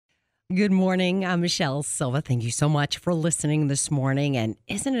Good morning. I'm Michelle Silva. Thank you so much for listening this morning. And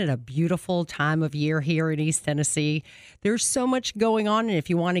isn't it a beautiful time of year here in East Tennessee? There's so much going on. And if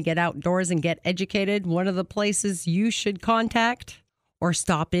you want to get outdoors and get educated, one of the places you should contact or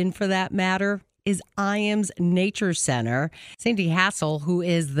stop in for that matter is IAMS Nature Center. Sandy Hassel, who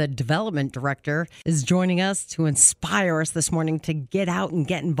is the development director, is joining us to inspire us this morning to get out and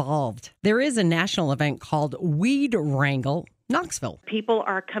get involved. There is a national event called Weed Wrangle Knoxville. People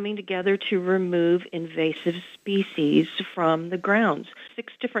are coming together to remove invasive species from the grounds.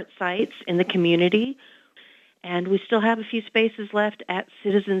 6 different sites in the community, and we still have a few spaces left at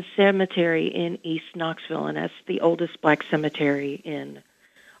Citizens Cemetery in East Knoxville, and that's the oldest black cemetery in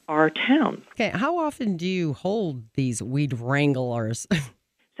our town. Okay, how often do you hold these weed wranglers?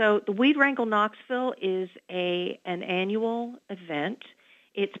 So the Weed Wrangle Knoxville is an annual event.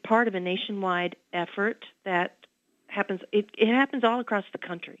 It's part of a nationwide effort that happens. It happens all across the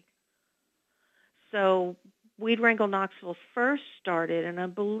country. So Weed Wrangle Knoxville first started, and I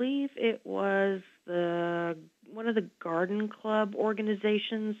believe it was one of the garden club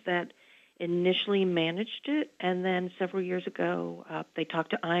organizations that initially managed it, and then several years ago they talked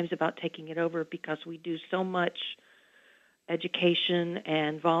to IAMS about taking it over because we do so much education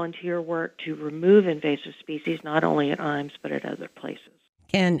and volunteer work to remove invasive species, not only at IAMS but at other places.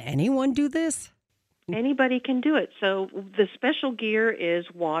 Can anyone do this? Anybody can do it. So the special gear is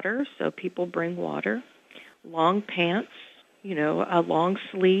water, so people bring water, long pants, long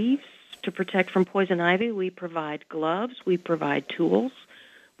sleeves to protect from poison ivy. We provide gloves. We provide tools.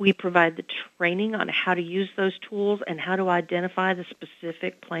 We provide the training on how to use those tools and how to identify the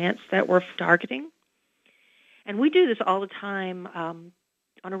specific plants that we're targeting. And we do this all the time on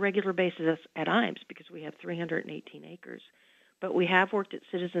a regular basis at IAMS because we have 318 acres. But we have worked at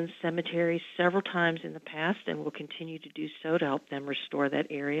Citizens Cemetery several times in the past and will continue to do so to help them restore that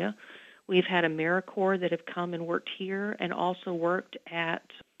area. We've had AmeriCorps that have come and worked here and also worked at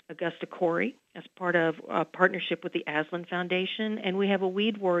Augusta Quarry as part of a partnership with the Aslan Foundation. And we have a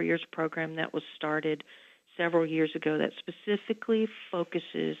Weed Warriors program that was started several years ago that specifically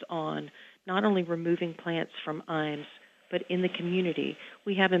focuses on not only removing plants from IAMS, but in the community.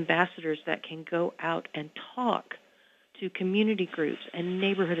 We have ambassadors that can go out and talk to community groups and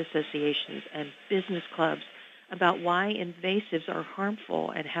neighborhood associations and business clubs about why invasives are harmful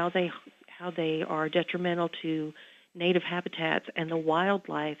and how they are detrimental to native habitats and the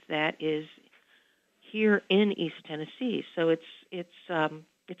wildlife that is here in East Tennessee. So it's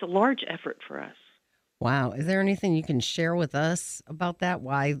a large effort for us. Wow. Is there anything you can share with us about that?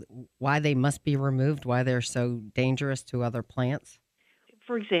 Why they must be removed? Why they're so dangerous to other plants?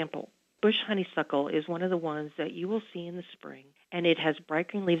 For example, bush honeysuckle is one of the ones that you will see in the spring, and it has bright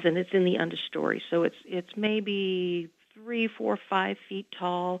green leaves, and it's in the understory. So it's maybe 3, 4, 5 feet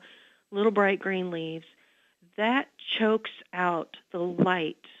tall, little bright green leaves. That chokes out the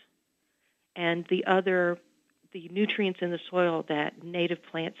light and the nutrients in the soil that native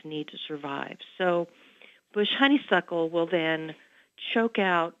plants need to survive. So bush honeysuckle will then choke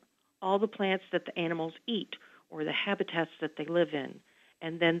out all the plants that the animals eat or the habitats that they live in,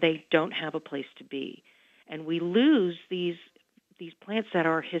 and then they don't have a place to be. And we lose these plants that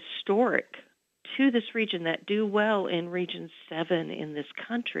are historic to this region that do well in Region 7 in this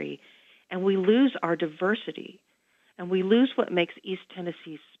country, and we lose our diversity, and we lose what makes East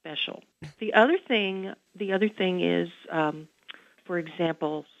Tennessee special. The other thing is, for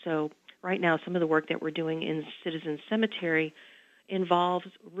example, so right now some of the work that we're doing in Citizens Cemetery involves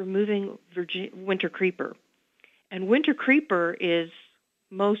removing winter creeper. And winter creeper is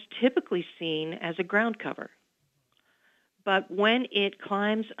most typically seen as a ground cover. But when it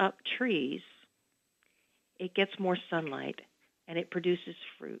climbs up trees, it gets more sunlight and it produces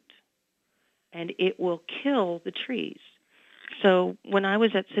fruit. And it will kill the trees. So when I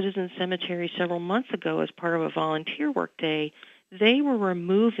was at Citizens Cemetery several months ago as part of a volunteer work day, they were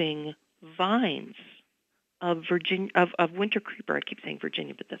removing vines of winter creeper. I keep saying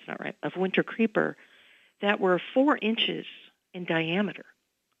Virginia, but that's not right. Of winter creeper that were 4 inches in diameter.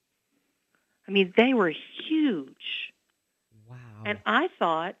 I mean, they were huge. Wow. And I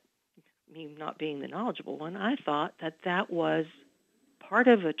thought, me not being the knowledgeable one, I thought that was part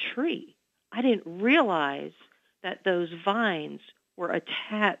of a tree. I didn't realize that those vines were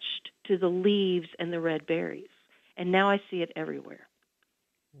attached to the leaves and the red berries. And now I see it everywhere.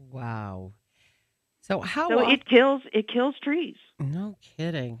 Wow. So it kills trees. No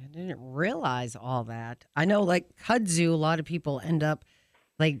kidding. I didn't realize all that. I know like kudzu, a lot of people end up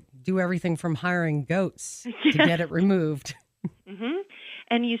do everything from hiring goats to get it removed. Mm-hmm.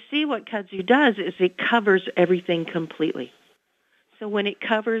 And you see what kudzu does is it covers everything completely. So when it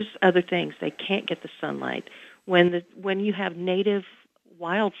covers other things, they can't get the sunlight. When you have native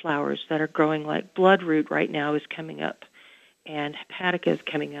wildflowers that are growing, like bloodroot right now is coming up, and hepatica is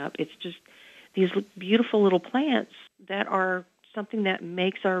coming up. It's just these beautiful little plants that are something that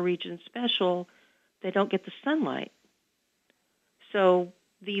makes our region special. They don't get the sunlight. So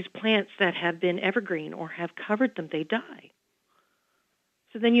these plants that have been evergreen or have covered them, they die.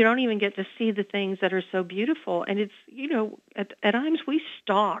 So then you don't even get to see the things that are so beautiful. And it's, at Iams, we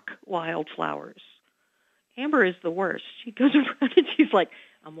stalk wildflowers. Amber is the worst. She goes around and she's like,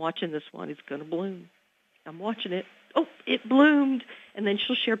 I'm watching this one. It's going to bloom. I'm watching it. Oh, it bloomed. And then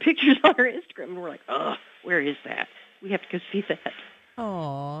she'll share pictures on her Instagram. And we're like, oh, where is that? We have to go see that.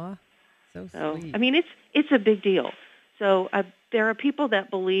 Aw, so sweet. I mean, it's a big deal. So there are people that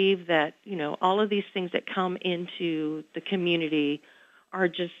believe that, all of these things that come into the community are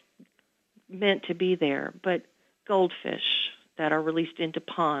just meant to be there. But goldfish that are released into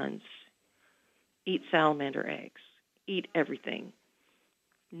ponds eat salamander eggs, eat everything.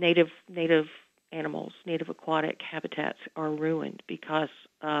 Native animals, native aquatic habitats are ruined because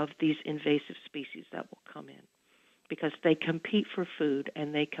of these invasive species that will come in, because they compete for food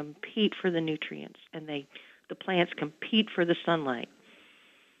and they compete for the nutrients, and the plants compete for the sunlight.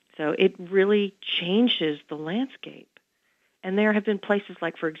 So it really changes the landscape. And there have been places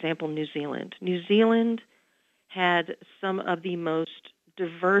like, for example, New Zealand. New Zealand had some of the most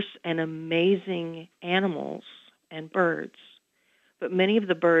diverse and amazing animals and birds, but many of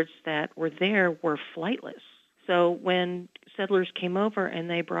the birds that were there were flightless. So when settlers came over and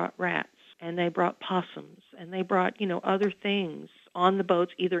they brought rats and they brought possums and they brought, other things on the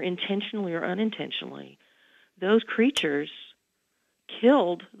boats, either intentionally or unintentionally, those creatures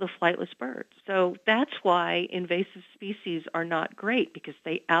killed the flightless birds. So that's why invasive species are not great, because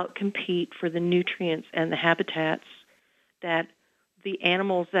they outcompete for the nutrients and the habitats that the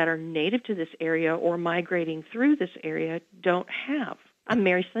animals that are native to this area or migrating through this area don't have. I'm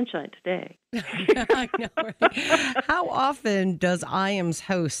Mary Sunshine today. I know, right? How often does Iams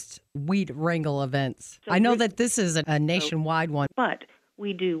host weed wrangle events? So I know that this is a nationwide one. But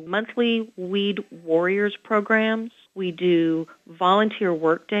we do monthly Weed Warriors programs. We do volunteer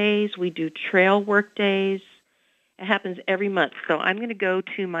work days. We do trail work days. It happens every month. So I'm going to go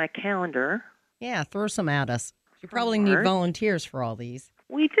to my calendar. Yeah, throw some at us. You probably need volunteers for all these.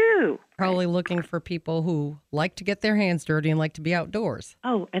 We do. Probably looking for people who like to get their hands dirty and like to be outdoors.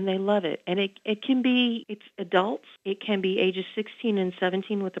 Oh, and they love it. And it can be, it's adults. It can be ages 16 and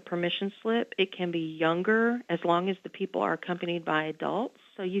 17 with a permission slip. It can be younger, as long as the people are accompanied by adults.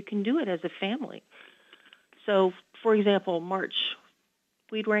 So you can do it as a family. So, for example,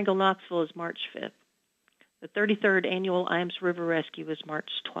 Weed Wrangle Knoxville is March 5th. The 33rd Annual Iams River Rescue is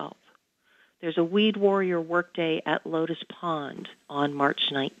March 12th. There's a Weed Warrior Workday at Lotus Pond on March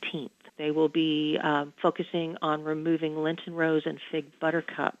 19th. They will be focusing on removing Lenten Rose and Fig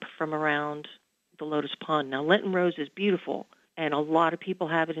Buttercup from around the Lotus Pond. Now, Lenten Rose is beautiful, and a lot of people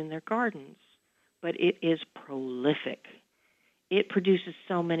have it in their gardens, but it is prolific. It produces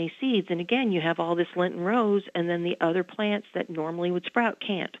so many seeds. And again, you have all this Lenten Rose, and then the other plants that normally would sprout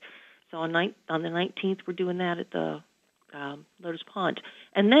can't. So on the 19th, we're doing that at the Lotus Pond.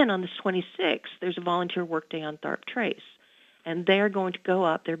 And then on the 26th, there's a volunteer work day on Tharp Trace. And they're going to go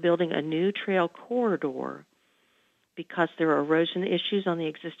up. They're building a new trail corridor because there are erosion issues on the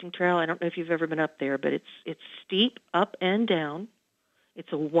existing trail. I don't know if you've ever been up there, but it's steep up and down.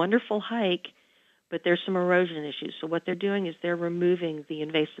 It's a wonderful hike, but there's some erosion issues. So what they're doing is they're removing the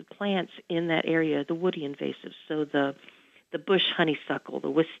invasive plants in that area, the woody invasives, so the bush honeysuckle, the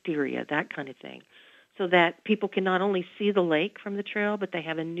wisteria, that kind of thing, so that people can not only see the lake from the trail, but they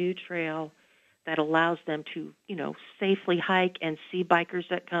have a new trail that allows them to, safely hike and see bikers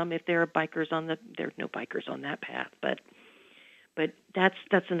that come. If there are bikers there's no bikers on that path, but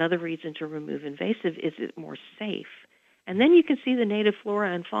that's another reason to remove invasive. Is it more safe? And then you can see the native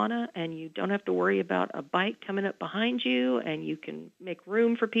flora and fauna, and you don't have to worry about a bike coming up behind you, and you can make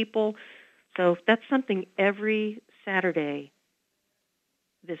room for people. So that's something every Saturday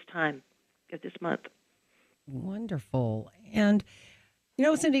this time of this month. Wonderful. And,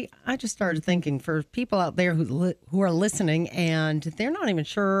 Cindy, I just started thinking, for people out there who are listening and they're not even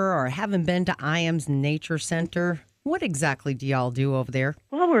sure or haven't been to Iams Nature Center, what exactly do y'all do over there?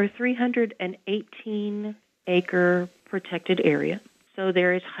 Well, we're a 318-acre protected area. So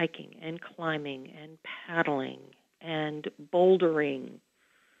there is hiking and climbing and paddling and bouldering,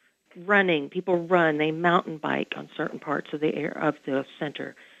 running. People run, they mountain bike on certain parts of the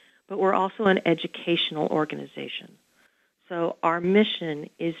center. But we're also an educational organization. So our mission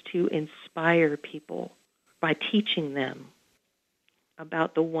is to inspire people by teaching them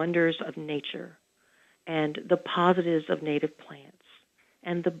about the wonders of nature and the positives of native plants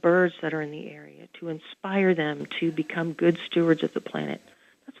and the birds that are in the area to inspire them to become good stewards of the planet.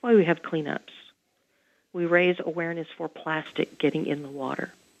 That's why we have cleanups. We raise awareness for plastic getting in the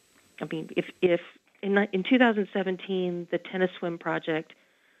water. I mean, if in 2017, the Tennis Swim Project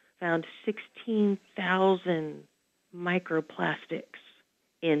found 16,000 microplastics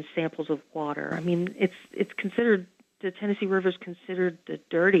in samples of water. I mean, it's considered, the Tennessee River is considered the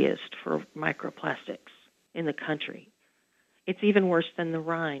dirtiest for microplastics in the country. It's even worse than the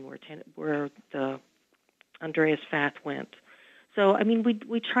Rhine, where the Andreas Fath went. So, I mean,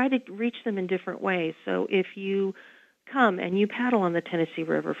 we try to reach them in different ways. So if you come and you paddle on the Tennessee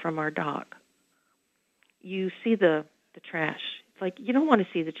River from our dock, you see the trash. It's like you don't want to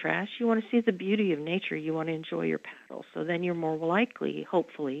see the trash. You want to see the beauty of nature. You want to enjoy your paddle. So then you're more likely,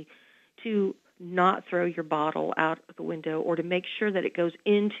 hopefully, to not throw your bottle out of the window or to make sure that it goes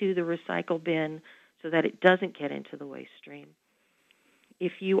into the recycle bin so that it doesn't get into the waste stream.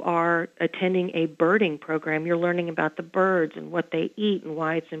 If you are attending a birding program, you're learning about the birds and what they eat and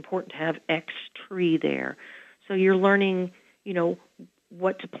why it's important to have X tree there. So you're learning,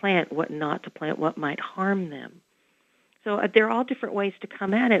 what to plant, what not to plant, what might harm them. So there are all different ways to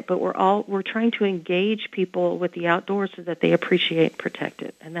come at it, but we're trying to engage people with the outdoors so that they appreciate and protect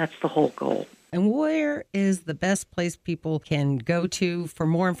it, and that's the whole goal. And where is the best place people can go to for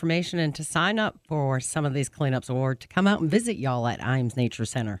more information and to sign up for some of these cleanups or to come out and visit y'all at Iams Nature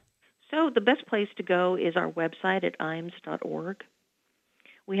Center? So the best place to go is our website at iams.org.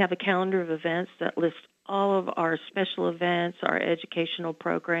 We have a calendar of events that lists all of our special events, our educational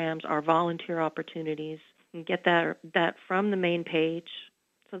programs, our volunteer opportunities. You can get that from the main page.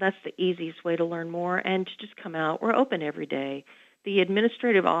 So that's the easiest way to learn more and to just come out. We're open every day. The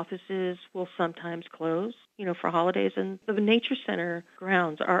administrative offices will sometimes close, for holidays, and the Nature Center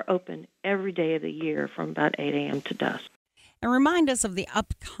grounds are open every day of the year from about 8 a.m. to dusk. And remind us of the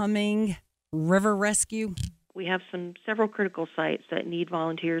upcoming river rescue. We have several critical sites that need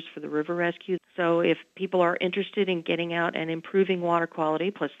volunteers for the river rescue. So if people are interested in getting out and improving water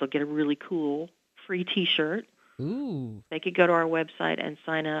quality, plus they'll get a really cool free T-shirt. Ooh. They could go to our website and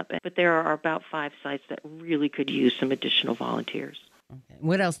sign up. But there are about 5 sites that really could use some additional volunteers. Okay.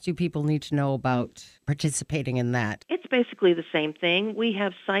 What else do people need to know about participating in that? It's basically the same thing. We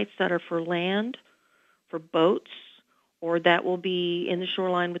have sites that are for land, for boats, or that will be in the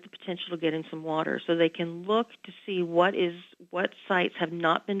shoreline with the potential to get in some water. So they can look to see what sites have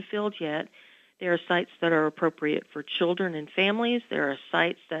not been filled yet. There are sites that are appropriate for children and families. There are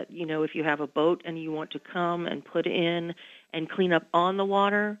sites that, if you have a boat and you want to come and put in and clean up on the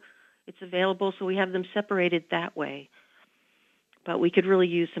water, it's available. So we have them separated that way. But we could really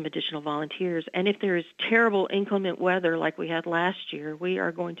use some additional volunteers. And if there is terrible inclement weather like we had last year, we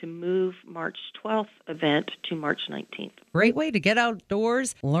are going to move March 12th event to March 19th. Great way to get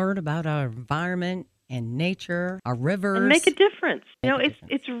outdoors, learn about our environment and nature, our rivers. And make a difference.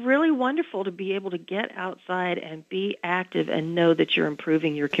 It's really wonderful to be able to get outside and be active and know that you're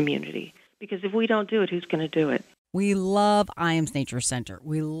improving your community. Because if we don't do it, who's going to do it? We love Iams Nature Center.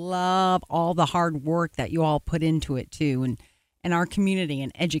 We love all the hard work that you all put into it, too, and our community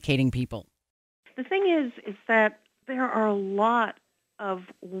and educating people. The thing is that there are a lot of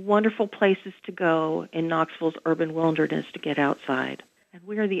wonderful places to go in Knoxville's urban wilderness to get outside. And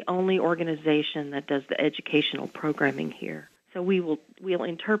we are the only organization that does the educational programming here. So we'll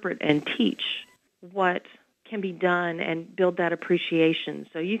interpret and teach what can be done and build that appreciation.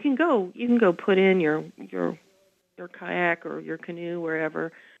 So you can go put in your kayak or your canoe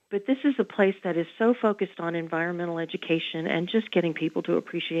wherever. But this is a place that is so focused on environmental education and just getting people to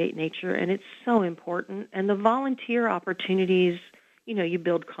appreciate nature, and it's so important. And the volunteer opportunities, you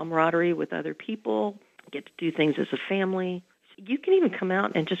build camaraderie with other people, get to do things as a family. You can even come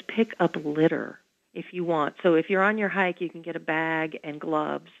out and just pick up litter if you want. So if you're on your hike, you can get a bag and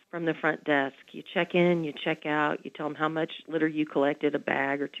gloves from the front desk. You check in, you check out, you tell them how much litter you collected, a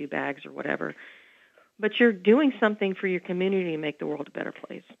bag or 2 bags or whatever. But you're doing something for your community to make the world a better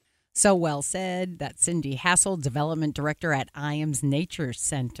place. So well said. That's Cindy Hassel, Development Director at Iams Nature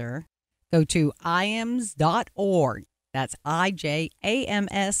Center. Go to iams.org. That's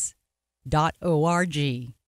IJAMS.org.